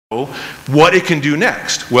what it can do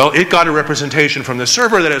next. Well, it got a representation from the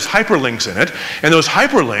server that has hyperlinks in it, and those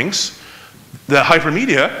hyperlinks, the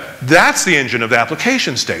hypermedia, that's the engine of the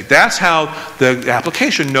application state. That's how the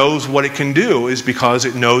application knows what it can do, is because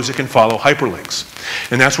it knows it can follow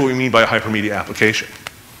hyperlinks. And that's what we mean by a hypermedia application.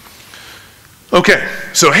 Okay,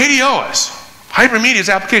 so HadioOS, hypermedia's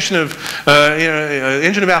application of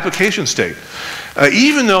engine of application state.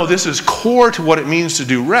 Even though this is core to what it means to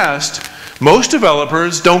do REST, most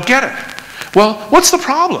developers don't get it. Well, what's the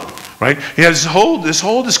problem? Right? He has this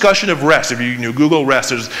whole discussion of REST. If you Google REST,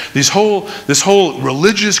 there's this whole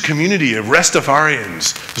religious community of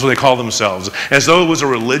Restafarians, is what they call themselves, as though it was a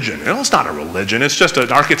religion. No, it's not a religion. It's just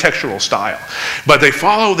an architectural style. But they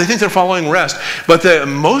think they're following REST. But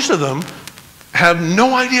most of them have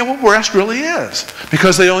no idea what REST really is,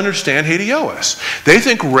 because they don't understand HadioOS. They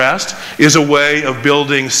think REST is a way of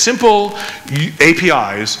building simple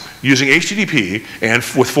APIs using HTTP and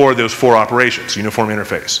with those four operations, uniform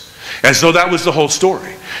interface. As though that was the whole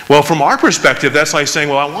story. Well, from our perspective, that's like saying,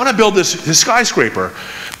 well, I want to build this skyscraper,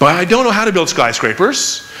 but I don't know how to build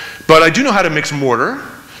skyscrapers, but I do know how to mix mortar,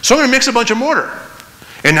 so I'm going to mix a bunch of mortar.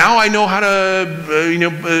 And now I know how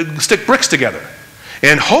to stick bricks together.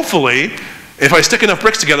 And hopefully, if I stick enough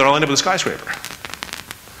bricks together, I'll end up with a skyscraper.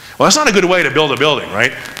 Well, that's not a good way to build a building,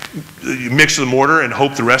 right? You mix the mortar and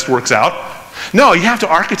hope the rest works out. No, you have to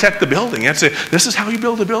architect the building. You have to say, this is how you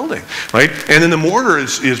build a building, right? And then the mortar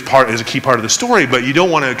is a key part of the story, but you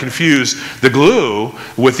don't want to confuse the glue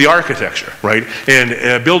with the architecture, right?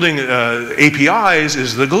 And building APIs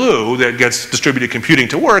is the glue that gets distributed computing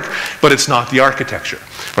to work, but it's not the architecture,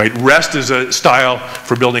 right? REST is a style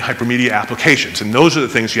for building hypermedia applications, and those are the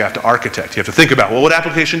things you have to architect. You have to think about, well, what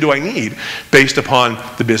application do I need based upon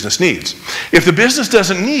the business needs? If the business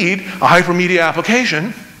doesn't need a hypermedia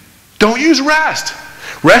application, don't use REST.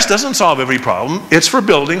 REST doesn't solve every problem. It's for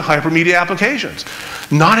building hypermedia applications.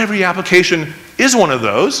 Not every application is one of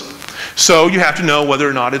those, so you have to know whether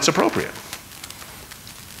or not it's appropriate.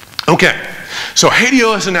 Okay, so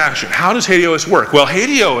HadioOS in action. How does HadioOS work? Well,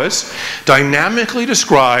 HadioOS dynamically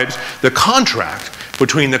describes the contract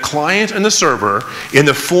between the client and the server in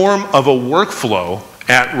the form of a workflow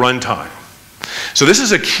at runtime. So this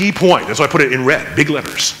is a key point. That's why I put it in red, big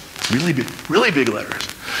letters. Really big letters.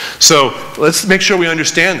 So let's make sure we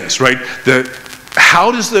understand this, right?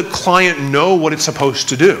 How does the client know what it's supposed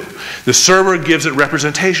to do? The server gives it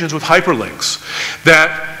representations with hyperlinks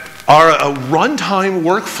that are a runtime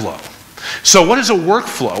workflow. So what is a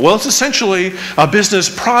workflow? Well, it's essentially a business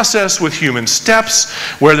process with human steps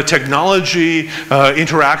where the technology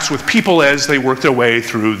interacts with people as they work their way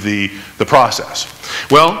through the process.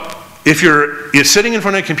 Well, if you're sitting in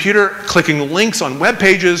front of a computer clicking links on web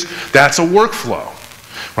pages, that's a workflow.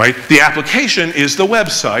 Right? The application is the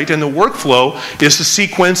website, and the workflow is the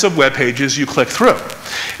sequence of web pages you click through.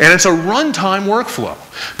 And it's a runtime workflow,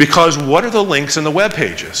 because what are the links in the web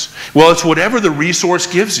pages? Well, it's whatever the resource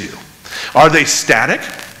gives you. Are they static?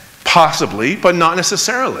 Possibly, but not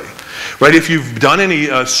necessarily. Right? If you've done any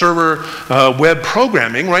server web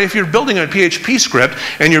programming, right? If you're building a PHP script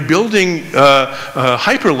and you're building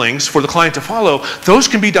hyperlinks for the client to follow, those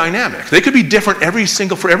can be dynamic. They could be different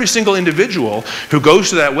for every single individual who goes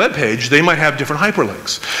to that web page. They might have different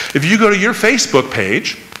hyperlinks. If you go to your Facebook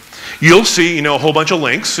page, you'll see a whole bunch of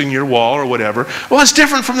links in your wall or whatever. Well, it's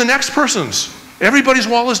different from the next person's. Everybody's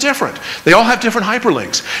wall is different. They all have different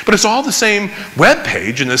hyperlinks. But it's all the same web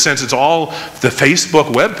page, in the sense it's all the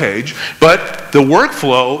Facebook web page, but the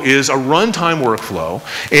workflow is a runtime workflow,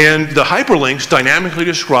 and the hyperlinks dynamically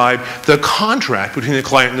describe the contract between the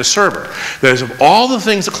client and the server. That is, of all the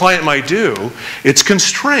things the client might do, it's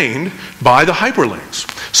constrained by the hyperlinks.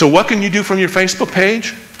 So what can you do from your Facebook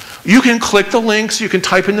page? You can click the links, you can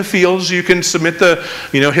type in the fields, you can submit the,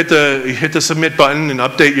 hit the submit button and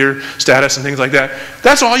update your status and things like that.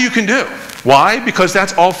 That's all you can do. Why? Because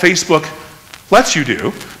that's all Facebook lets you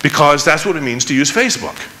do, because that's what it means to use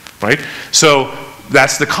Facebook, right? So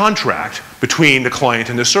that's the contract between the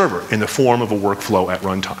client and the server in the form of a workflow at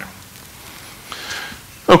runtime.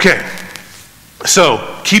 Okay.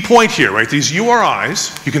 So, key point here, right? These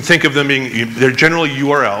URIs, you can think of them being, they're generally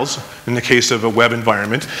URLs in the case of a web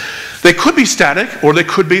environment. They could be static or they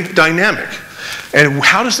could be dynamic. And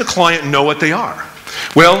how does the client know what they are?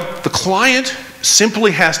 Well, the client simply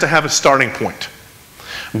has to have a starting point.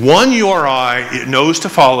 One URI it knows to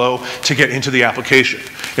follow to get into the application.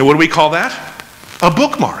 And what do we call that? A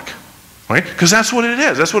bookmark. Right? Because that's what it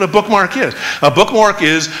is. That's what a bookmark is. A bookmark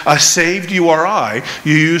is a saved URI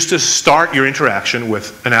you use to start your interaction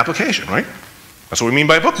with an application, right? That's what we mean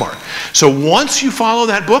by a bookmark. So once you follow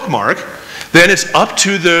that bookmark, then it's up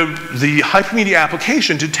to the hypermedia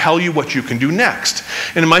application to tell you what you can do next.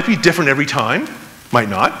 And it might be different every time, might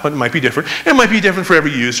not, but it might be different. And it might be different for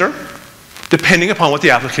every user, depending upon what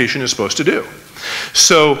the application is supposed to do.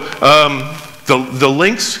 So the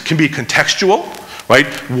links can be contextual, right?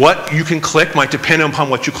 What you can click might depend upon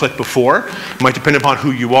what you clicked before. It might depend upon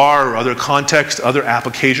who you are or other context, other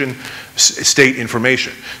application state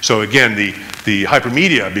information. So again, the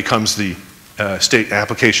hypermedia becomes the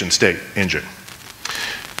application state engine.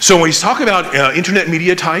 So when we talk about internet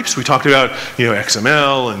media types, we talked about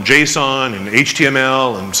XML and JSON and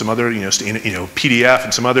HTML and some other PDF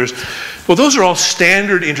and some others. Well, those are all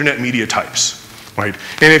standard internet media types, right?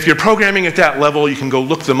 And if you're programming at that level, you can go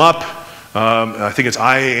look them up. I think it's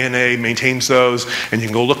IANA maintains those, and you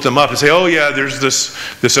can go look them up and say, oh yeah, there's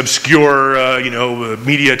this obscure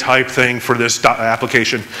media type thing for this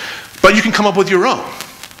application, but you can come up with your own,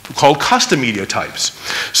 called custom media types.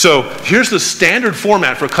 So here's the standard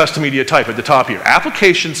format for a custom media type at the top here.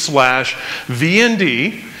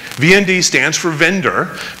 Application/VND. VND stands for vendor,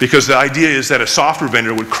 because the idea is that a software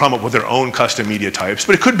vendor would come up with their own custom media types,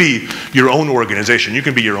 but it could be your own organization. You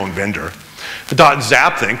can be your own vendor. The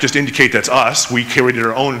 .ZapThink just indicate that's us. We created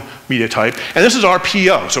our own media type. And this is our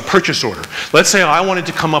PO, so purchase order. Let's say I wanted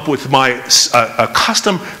to come up with a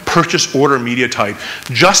custom purchase order media type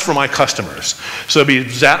just for my customers. So it'd be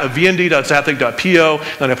vnd.zapthink.po,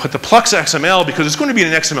 and I put the Plux XML because it's going to be in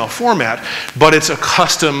an XML format, but it's a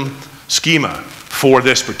custom schema for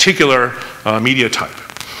this particular media type.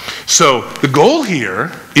 So the goal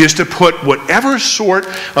here is to put whatever sort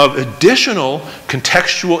of additional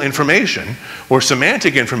contextual information or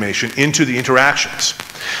semantic information into the interactions.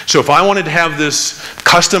 So if I wanted to have this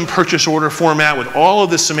custom purchase order format with all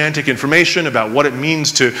of this semantic information about what it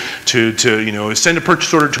means to send a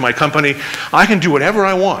purchase order to my company, I can do whatever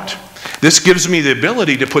I want. This gives me the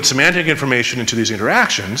ability to put semantic information into these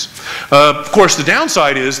interactions. Of course, the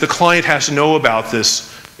downside is the client has to know about this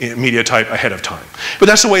media type ahead of time. But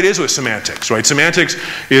that's the way it is with semantics, right? Semantics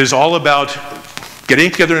is all about getting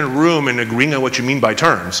together in a room and agreeing on what you mean by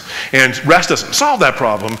terms. And REST doesn't solve that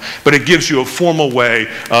problem, but it gives you a formal way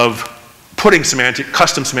of putting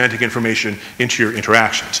custom semantic information into your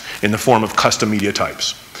interactions in the form of custom media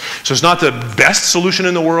types. So it's not the best solution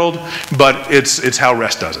in the world, but it's how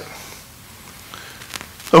REST does it.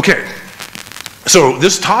 Okay. So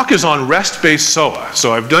this talk is on REST-based SOA.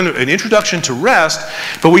 So I've done an introduction to REST,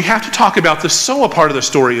 but we have to talk about the SOA part of the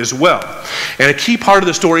story as well. And a key part of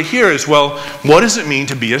the story here is, well, what does it mean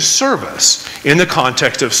to be a service in the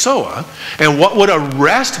context of SOA? And what would a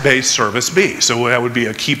REST-based service be? So that would be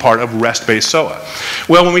a key part of REST-based SOA.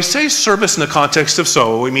 Well, when we say service in the context of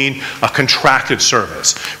SOA, we mean a contracted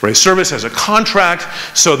service. Right? A service has a contract,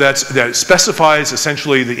 so that specifies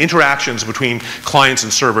essentially the interactions between clients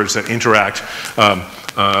and servers that interact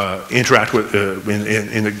with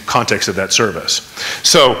in the context of that service.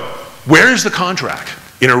 So where is the contract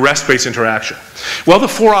in a REST-based interaction? Well, the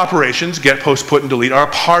 4 operations, get, post, put, and delete, are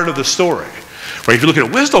part of the story. Right? If you look at a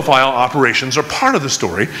WSDL file, operations are part of the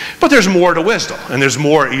story, but there's more to WSDL, and there's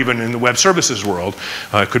more even in the web services world.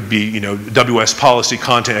 It could be, WS policy,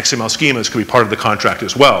 content, XML schemas could be part of the contract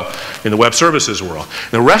as well in the web services world.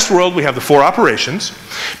 In the REST world, we have the 4 operations,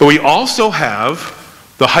 but we also have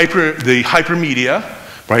the hypermedia,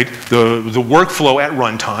 right? The workflow at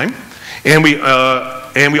runtime, and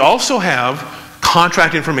we also have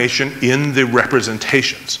contract information in the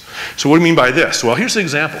representations. So what do you mean by this? Well, here's the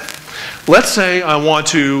example. Let's say I want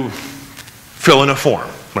to fill in a form,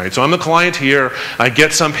 right? So I'm the client here. I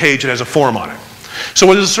get some page that has a form on it. So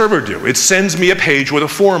what does the server do? It sends me a page with a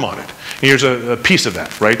form on it. And here's a piece of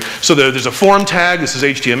that, right? So there's a form tag. This is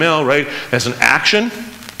HTML, right? There's an action.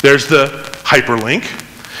 There's the hyperlink.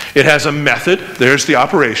 It has a method. There's the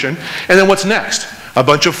operation. And then what's next? A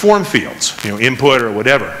bunch of form fields, input or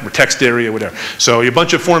whatever, or text area, whatever. So a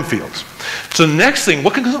bunch of form fields. So the next thing,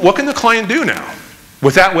 what can the client do now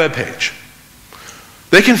with that web page?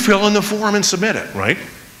 They can fill in the form and submit it, right?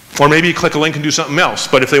 Or maybe click a link and do something else.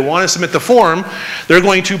 But if they want to submit the form, they're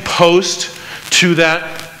going to post to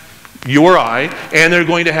that URI, and they're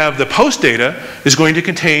going to have the post data is going to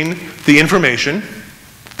contain the information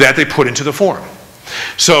that they put into the form.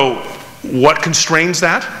 So what constrains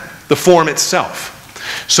that? The form itself.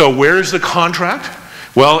 So where is the contract?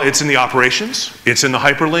 Well, it's in the operations, it's in the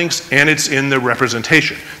hyperlinks, and it's in the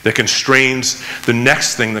representation that constrains the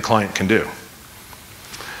next thing the client can do.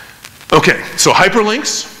 Okay, so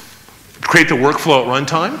hyperlinks create the workflow at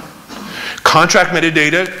runtime. Contract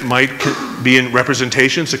metadata might be in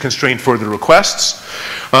representations to constrain further requests.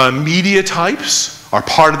 Media types are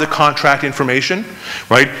part of the contract information,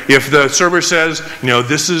 right? If the server says,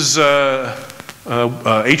 this is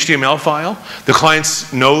HTML file, the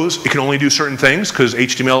client knows it can only do certain things because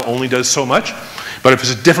HTML only does so much. But if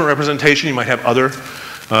it's a different representation, you might have other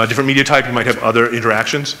different media type, you might have other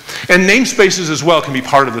interactions. And namespaces as well can be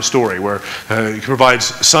part of the story where it provides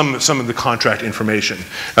some of the contract information,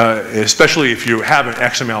 especially if you have an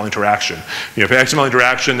XML interaction. If an XML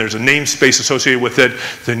interaction, there's a namespace associated with it,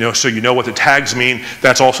 then so you know what the tags mean,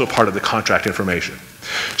 that's also part of the contract information.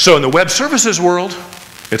 So in the web services world,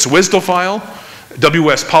 it's a WSDL file,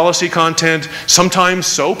 WS policy content, sometimes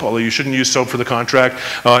SOAP, although you shouldn't use SOAP for the contract,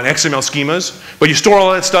 and XML schemas. But you store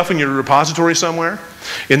all that stuff in your repository somewhere.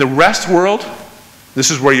 In the REST world,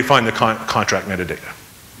 this is where you find the contract metadata.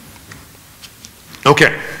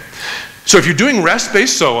 Okay, so if you're doing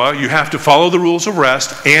REST-based SOA, you have to follow the rules of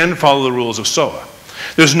REST and follow the rules of SOA.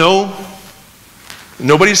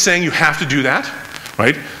 Nobody's saying you have to do that.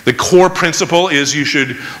 Right? The core principle is you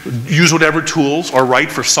should use whatever tools are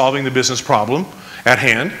right for solving the business problem at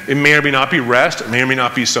hand. It may or may not be REST, it may or may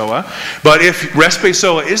not be SOA. But if REST-based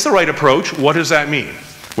SOA is the right approach, what does that mean?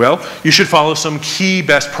 Well, you should follow some key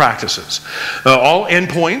best practices. All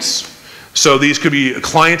endpoints, so these could be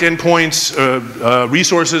client endpoints,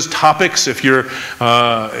 resources, topics, if you're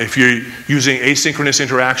using asynchronous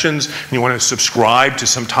interactions and you want to subscribe to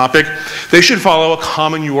some topic, they should follow a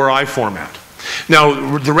common URI format.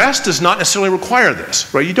 Now, the REST does not necessarily require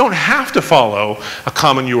this, right? You don't have to follow a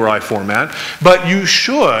common URI format, but you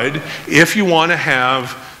should if you want to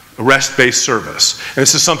have a REST-based service. And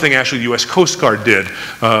this is something actually the US Coast Guard did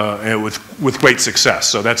with great success,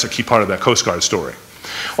 so that's a key part of that Coast Guard story.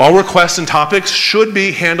 All requests and topics should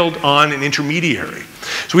be handled on an intermediary.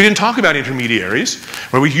 So we didn't talk about intermediaries,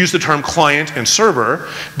 where we use the term client and server,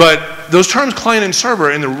 but those terms client and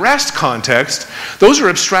server in the REST context, those are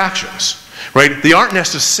abstractions. Right? They aren't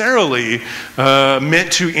necessarily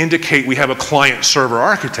meant to indicate we have a client-server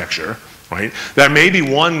architecture. Right? That may be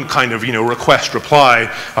one kind of request-reply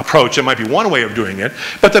approach. It might be one way of doing it.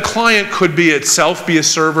 But the client could be itself be a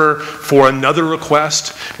server for another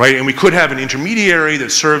request. Right? And we could have an intermediary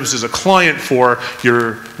that serves as a client for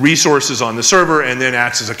your resources on the server and then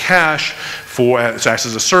acts as a cache, acts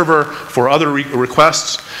as a server for other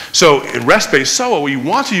requests. So in REST-based SOA, we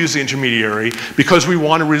want to use the intermediary because we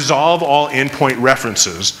want to resolve all endpoint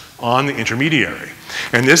references on the intermediary.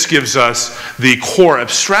 And this gives us the core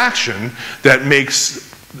abstraction that makes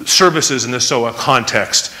services in the SOA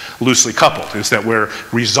context loosely coupled, is that we're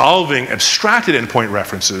resolving abstracted endpoint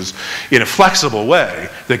references in a flexible way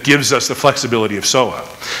that gives us the flexibility of SOA.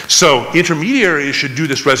 So intermediaries should do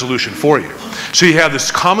this resolution for you. So you have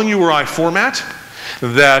this common URI format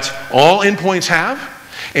that all endpoints have,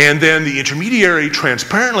 and then the intermediary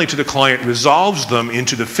transparently to the client resolves them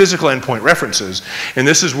into the physical endpoint references. And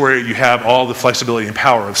this is where you have all the flexibility and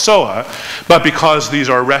power of SOA. But because these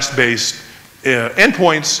are REST-based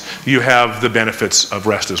endpoints, you have the benefits of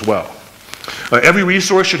REST as well. Every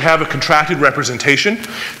resource should have a contracted representation.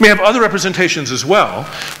 You may have other representations as well,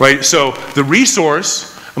 right? So the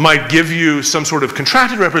resource might give you some sort of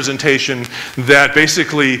contracted representation that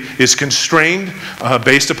basically is constrained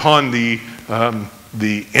based upon the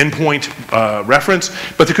endpoint reference,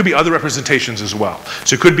 but there could be other representations as well.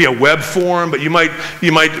 So it could be a web form, but you might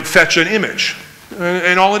fetch an image.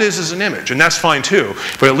 And all it is an image, and that's fine too.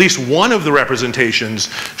 But at least one of the representations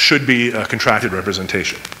should be a contracted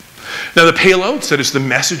representation. Now the payloads, that is the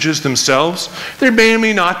messages themselves, they may or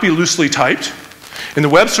may not be loosely typed. In the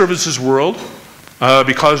web services world,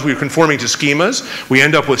 because we're conforming to schemas, we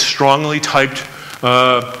end up with strongly typed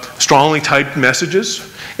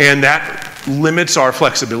messages, and that limits our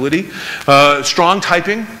flexibility. Strong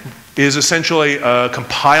typing is essentially a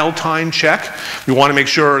compile time check. We want to make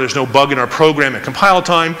sure there's no bug in our program at compile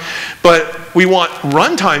time, but we want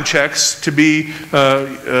runtime checks to be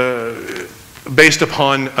based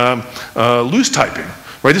upon loose typing.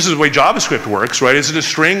 Right? This is the way JavaScript works, right? Is it a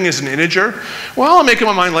string? Is it an integer? Well, I'll make up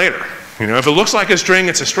my mind later. If it looks like a string,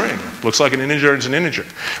 it's a string. Looks like an integer, it's an integer.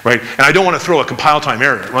 Right? And I don't want to throw a compile time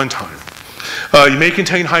error at runtime. You may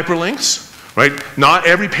contain hyperlinks. Right? Not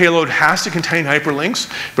every payload has to contain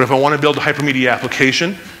hyperlinks, but if I want to build a hypermedia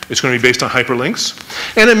application, it's going to be based on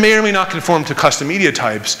hyperlinks. And it may or may not conform to custom media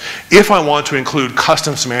types if I want to include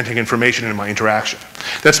custom semantic information in my interaction.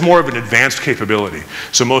 That's more of an advanced capability.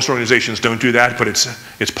 So most organizations don't do that, but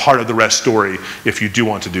it's part of the REST story if you do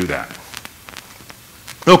want to do that.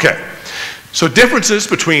 Okay, so differences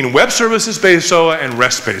between web services-based SOA and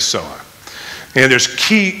REST-based SOA. And there's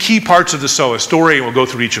key parts of the SOA story, and we'll go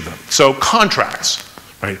through each of them. So contracts,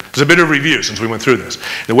 right? There's a bit of review since we went through this.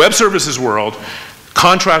 In the web services world,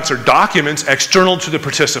 Contracts are documents external to the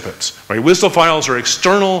participants, right? WSDL files are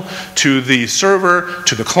external to the server,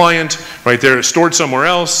 to the client, right? They're stored somewhere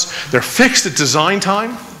else. They're fixed at design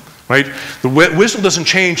time, right? The WSDL doesn't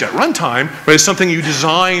change at runtime, but it's something you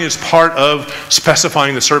design as part of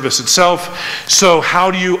specifying the service itself. So how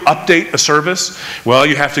do you update a service? Well,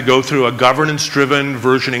 you have to go through a governance-driven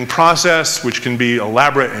versioning process, which can be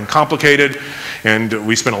elaborate and complicated. And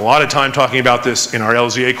we spent a lot of time talking about this in our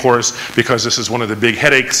LZA course because this is one of the big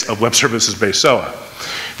headaches of web services-based SOA.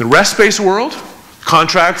 The REST-based world,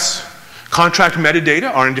 contract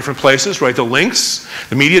metadata are in different places, right? The links,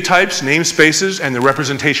 the media types, namespaces, and the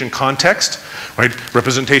representation context, right?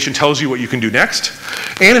 Representation tells you what you can do next.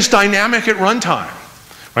 And it's dynamic at runtime,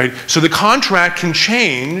 right? So the contract can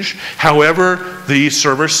change however the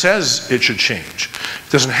server says it should change.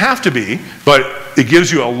 It doesn't have to be, but it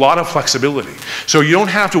gives you a lot of flexibility. So you don't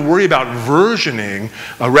have to worry about versioning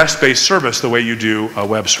a REST-based service the way you do a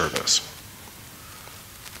web service.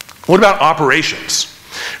 What about operations?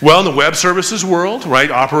 Well, in the web services world,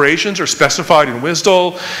 right, operations are specified in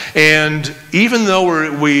WSDL, and even though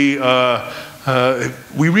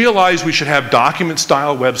we realize we should have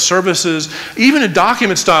document-style web services, even a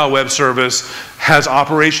document-style web service has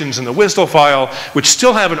operations in the WSDL file, which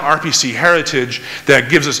still have an RPC heritage that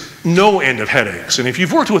gives us no end of headaches. And if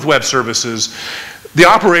you've worked with web services, the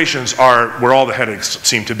operations are where all the headaches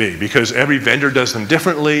seem to be, because every vendor does them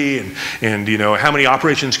differently, and you know, how many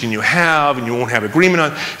operations can you have, and you won't have agreement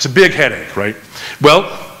on. It's a big headache, right?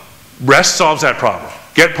 Well, REST solves that problem.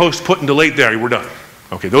 Get, post, put, and delete there, we're done.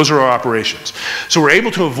 Okay, those are our operations. So we're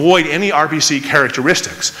able to avoid any RPC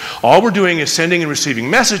characteristics. All we're doing is sending and receiving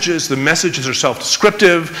messages. The messages are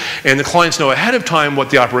self-descriptive, and the clients know ahead of time what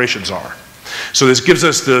the operations are. So this gives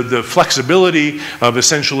us the flexibility of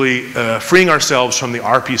essentially freeing ourselves from the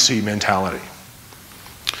RPC mentality.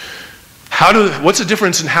 What's the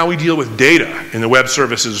difference in how we deal with data in the web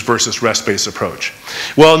services versus REST-based approach?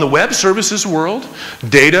 Well, in the web services world,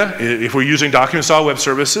 data, if we're using document-style web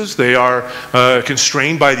services, they are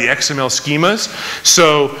constrained by the XML schemas.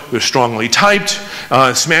 So they're strongly typed.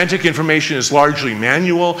 Semantic information is largely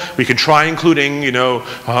manual. We can try including, you know,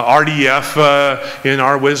 RDF in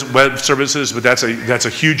our web services, but that's a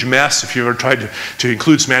huge mess if you ever tried to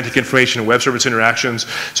include semantic information in web service interactions.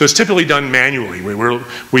 So it's typically done manually.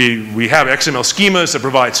 We have XML schemas that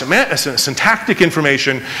provide syntactic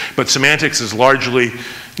information, but semantics is largely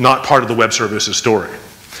not part of the web services story.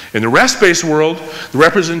 In the REST-based world, the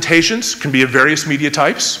representations can be of various media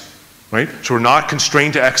types, right? So we're not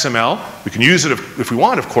constrained to XML. We can use it if we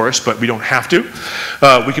want, of course, but we don't have to.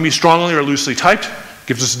 We can be strongly or loosely typed.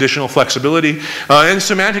 Gives us additional flexibility. And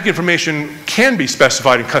semantic information can be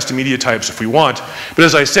specified in custom media types if we want. But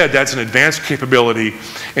as I said, that's an advanced capability,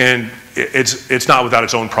 and it's not without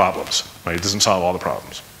its own problems. Right? It doesn't solve all the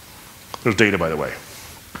problems. There's data, by the way,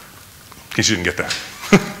 in case you didn't get that.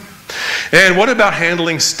 And what about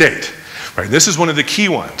handling state? Right? This is one of the key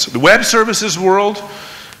ones. The web services world,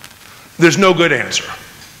 there's no good answer.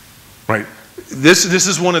 Right? This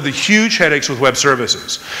is one of the huge headaches with web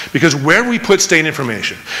services, because where do we put state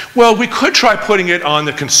information? Well, we could try putting it on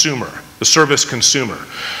the consumer, the service consumer,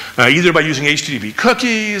 either by using HTTP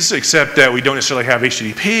cookies, except that we don't necessarily have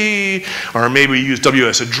HTTP, or maybe we use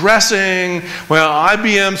WS addressing. Well,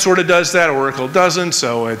 IBM sort of does that, Oracle doesn't,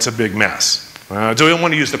 so it's a big mess. So we don't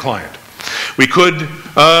want to use the client. We could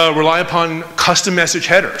rely upon custom message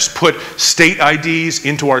headers, put state IDs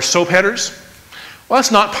into our SOAP headers. Well,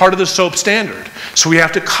 that's not part of the SOAP standard. So we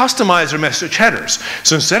have to customize our message headers.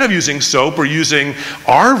 So instead of using SOAP, we're using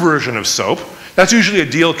our version of SOAP. That's usually a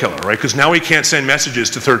deal killer, right? Because now we can't send messages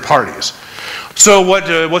to third parties. So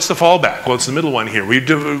what's the fallback? Well, it's the middle one here. We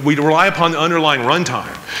rely upon the underlying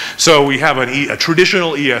runtime. So we have a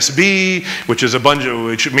traditional ESB, which is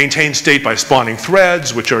which maintains state by spawning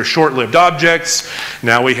threads, which are short-lived objects.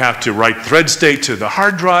 Now we have to write thread state to the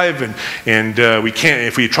hard drive, and we can't.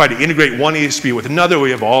 If we try to integrate one ESB with another,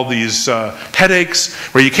 we have all these headaches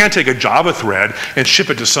where you can't take a Java thread and ship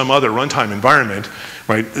it to some other runtime environment.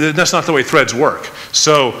 Right? That's not the way threads work.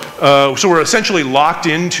 So we're essentially locked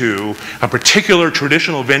into a particular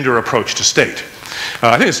traditional vendor approach to state.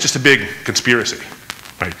 I think it's just a big conspiracy,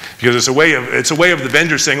 right? Because it's a way of the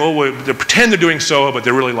vendor saying, oh, they pretend they're doing SOA, but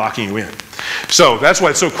they're really locking you in. So that's why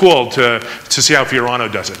it's so cool to see how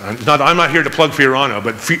Fiorano does it. I'm not here to plug Fiorano,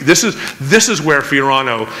 but this is where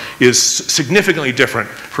Fiorano is significantly different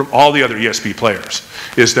from all the other ESB players,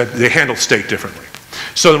 is that they handle state differently.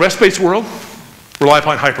 So the REST-based world, rely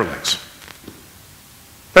upon hyperlinks.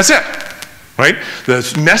 That's it, right?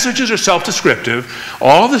 The messages are self-descriptive.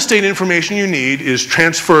 All the state information you need is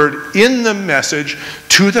transferred in the message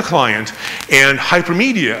to the client, and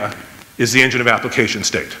hypermedia is the engine of application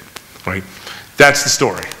state, right? That's the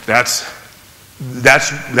story. That's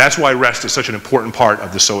why REST is such an important part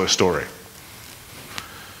of the SOA story.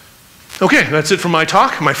 Okay, that's it for my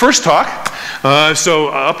talk, my first talk. So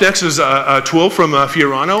up next is Atul from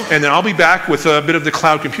Fiorano, and then I'll be back with a bit of the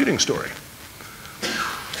cloud computing story.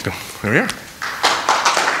 So, there we are.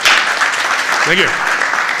 Thank you.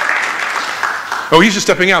 Oh, he's just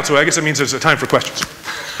stepping out, so I guess that means there's a time for questions.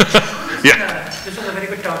 Yeah. This was a very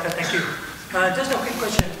good talk. Thank you. Just a quick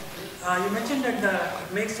question. You mentioned that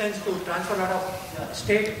it makes sense to transfer a lot of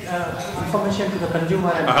state information to the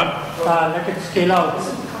consumer and let it scale out.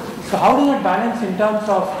 So how does that balance in terms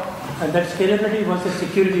of that scalability versus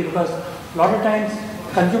security? Because a lot of times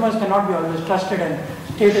consumers cannot be always trusted, and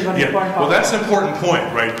state is an important part. Well, that's an important point,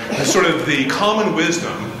 right? It's sort of the common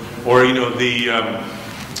wisdom, or the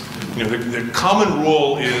common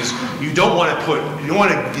rule is you don't want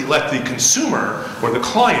to let the consumer or the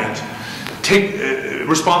client take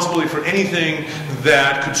responsibility for anything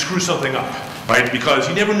that could screw something up, right? Because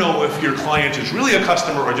you never know if your client is really a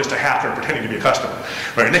customer or just a hacker pretending to be a customer,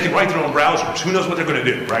 right? And they can write their own browsers. Who knows what they're going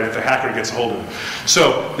to do, right, if a hacker gets a hold of them?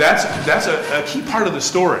 So that's a key part of the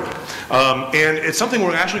story. And it's something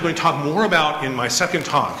we're actually going to talk more about in my second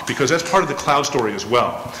talk, because that's part of the cloud story as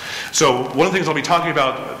well. So one of the things I'll be talking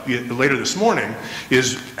about later this morning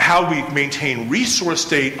is how we maintain resource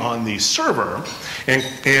state on the server and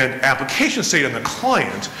application state on the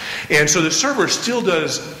client. And so the server still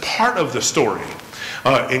does part of the story,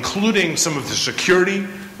 including some of the security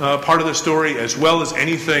part of the story, as well as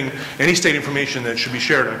any state information that should be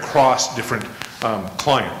shared across different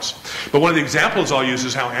clients. But one of the examples I'll use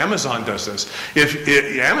is how Amazon does this. If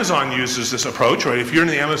Amazon uses this approach, right? If you're in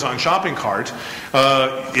the Amazon shopping cart,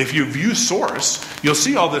 if you view source, you'll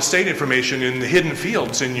see all the state information in the hidden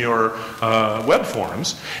fields in your web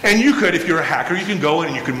forms. And you could, if you're a hacker, you can go in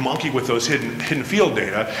and you can monkey with those hidden field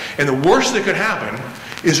data. And the worst that could happen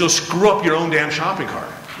is you'll screw up your own damn shopping cart.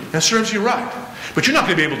 That serves you right. But you're not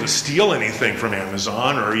going to be able to steal anything from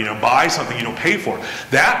Amazon or buy something you don't pay for.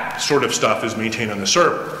 That sort of stuff is maintained on the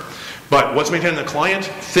server. But what's maintained on the client?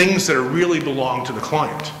 Things that really belong to the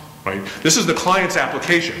client. Right? This is the client's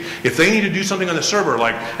application. If they need to do something on the server,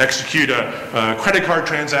 like execute a credit card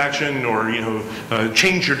transaction or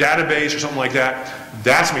change your database or something like that,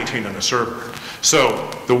 that's maintained on the server. So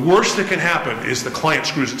the worst that can happen is the client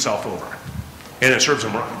screws itself over, and it serves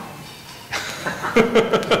them right.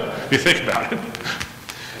 You think about it.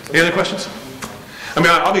 Any other questions? I mean,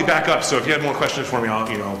 I'll be back up, so if you have more questions for me,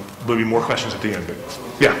 there'll be more questions at the end. But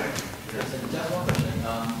yeah. Just one question.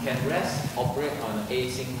 Can REST operate on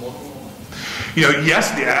async mode?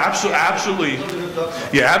 Yes,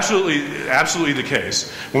 absolutely the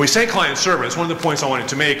case. When we say client-server, that's one of the points I wanted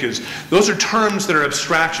to make is those are terms that are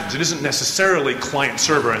abstractions. It isn't necessarily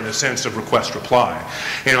client-server in the sense of request-reply.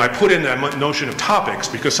 And I put in that notion of topics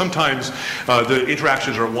because sometimes the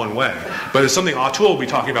interactions are one way. But it's something Atul will be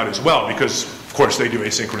talking about as well because, of course, they do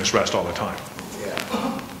asynchronous REST all the time. Yeah.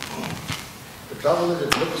 The trouble is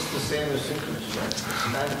it looks the same as synchronous, right?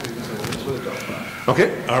 That's what we're talking about.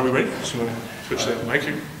 Okay, are we ready? So you want to switch that mic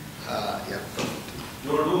here? Yeah.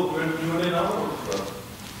 You want to do Q&A now?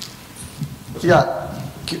 Yeah,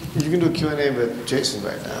 you can do Q&A with Jason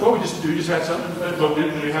right now. Well, we just had something, but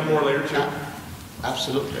we have more later too.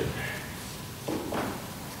 Absolutely.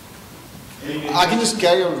 I can just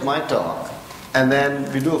carry on with my talk, and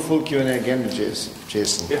then we do a full Q&A again with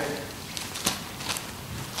Jason. Yeah.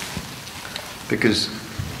 Because,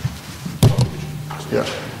 yeah,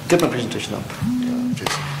 get my presentation up,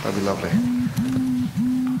 Jason. That'd be lovely.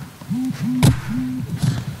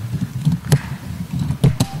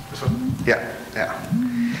 Yeah.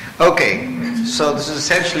 Okay, so this is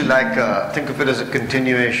essentially like, think of it as a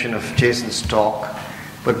continuation of Jason's talk,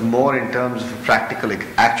 but more in terms of a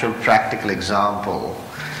actual practical example.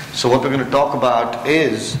 So what we're going to talk about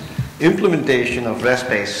is implementation of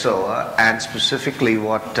REST-based SOA, and specifically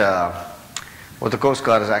what the Coast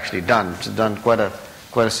Guard has actually done. It's done quite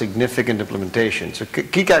a significant implementation. So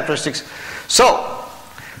key characteristics. So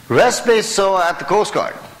REST-based SOA at the Coast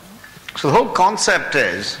Guard. So the whole concept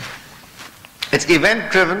is it's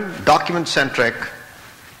event-driven, document-centric,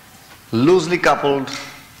 loosely coupled,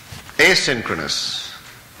 asynchronous,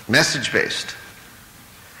 message-based.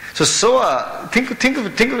 So SOA, think of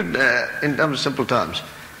it in terms of simple terms.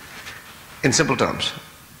 In simple terms,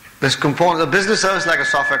 this component, the business service is like a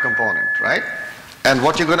software component, right? And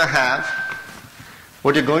what you're going to have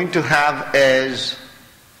is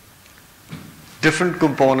different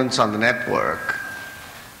components on the network,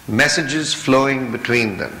 messages flowing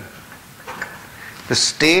between them. The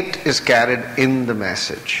state is carried in the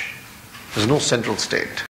message. There's no central state.